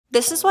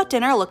This is what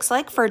dinner looks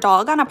like for a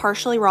dog on a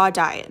partially raw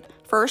diet.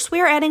 First,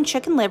 we are adding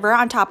chicken liver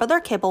on top of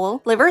their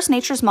kibble. Liver is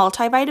nature's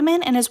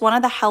multivitamin and is one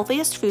of the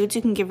healthiest foods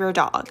you can give your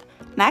dog.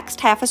 Next,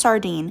 half a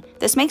sardine.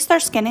 This makes their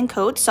skin and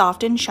coat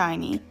soft and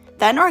shiny.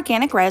 Then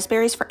organic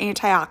raspberries for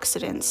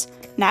antioxidants.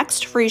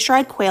 Next,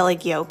 freeze-dried quail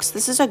egg yolks.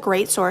 This is a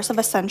great source of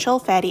essential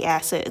fatty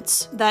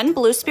acids. Then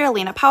blue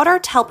spirulina powder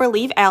to help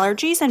relieve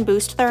allergies and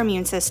boost their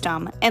immune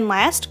system. And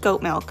last,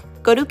 goat milk.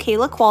 Go to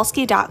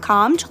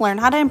KaylaKowalski.com to learn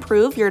how to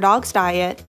improve your dog's diet.